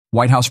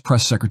White House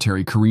Press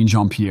Secretary Karine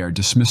Jean-Pierre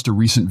dismissed a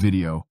recent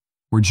video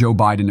where Joe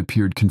Biden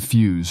appeared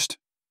confused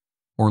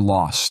or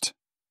lost,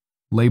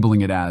 labeling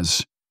it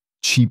as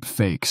cheap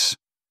fakes.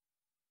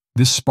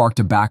 This sparked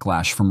a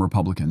backlash from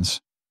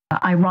Republicans.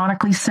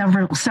 Ironically,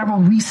 several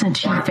recent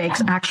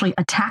deepfakes actually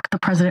attacked the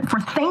president for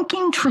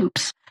thanking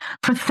troops.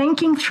 For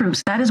thanking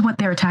troops. That is what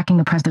they're attacking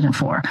the president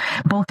for.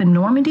 Both in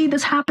Normandy,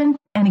 this happened,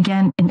 and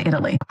again in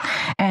Italy.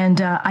 And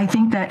I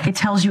think that it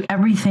tells you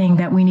everything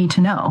that we need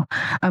to know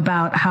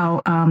about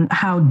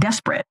how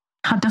desperate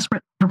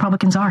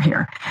Republicans are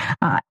here.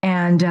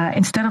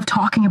 Instead of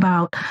talking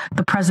about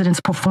the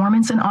president's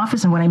performance in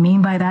office, and what I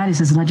mean by that is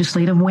his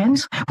legislative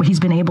wins, what he's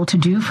been able to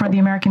do for the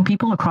American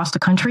people across the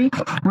country,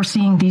 we're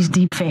seeing these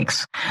deep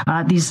fakes,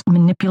 these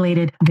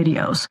manipulated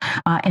videos.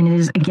 And it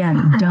is,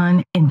 again,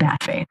 done in bad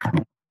faith.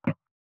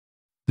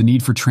 The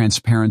need for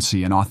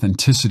transparency and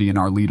authenticity in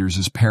our leaders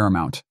is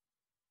paramount,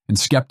 and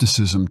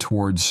skepticism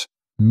towards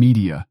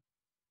media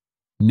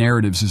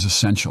narratives is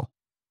essential.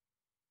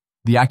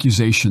 The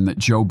accusation that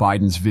Joe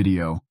Biden's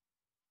video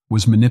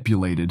was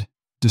manipulated,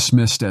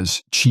 dismissed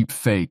as cheap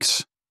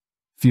fakes,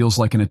 feels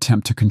like an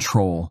attempt to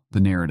control the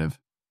narrative,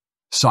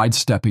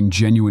 sidestepping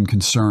genuine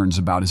concerns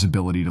about his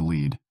ability to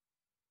lead.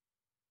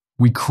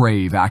 We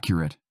crave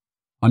accurate,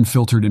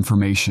 unfiltered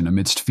information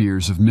amidst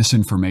fears of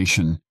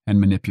misinformation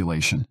and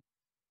manipulation.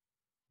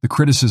 The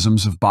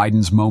criticisms of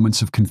Biden's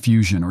moments of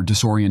confusion or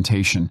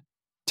disorientation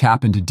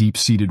tap into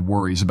deep-seated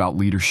worries about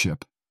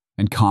leadership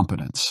and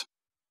competence.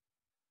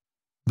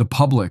 The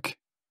public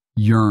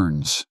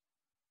yearns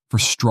for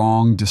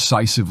strong,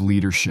 decisive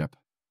leadership,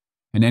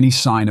 and any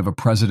sign of a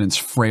president's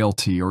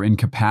frailty or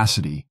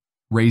incapacity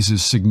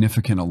raises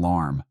significant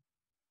alarm.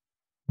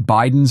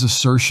 Biden's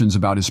assertions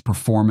about his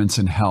performance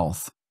and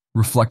health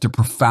reflect a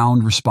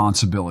profound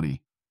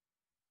responsibility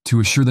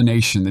to assure the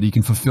nation that he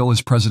can fulfill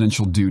his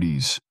presidential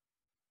duties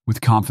with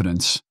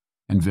confidence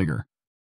and vigor.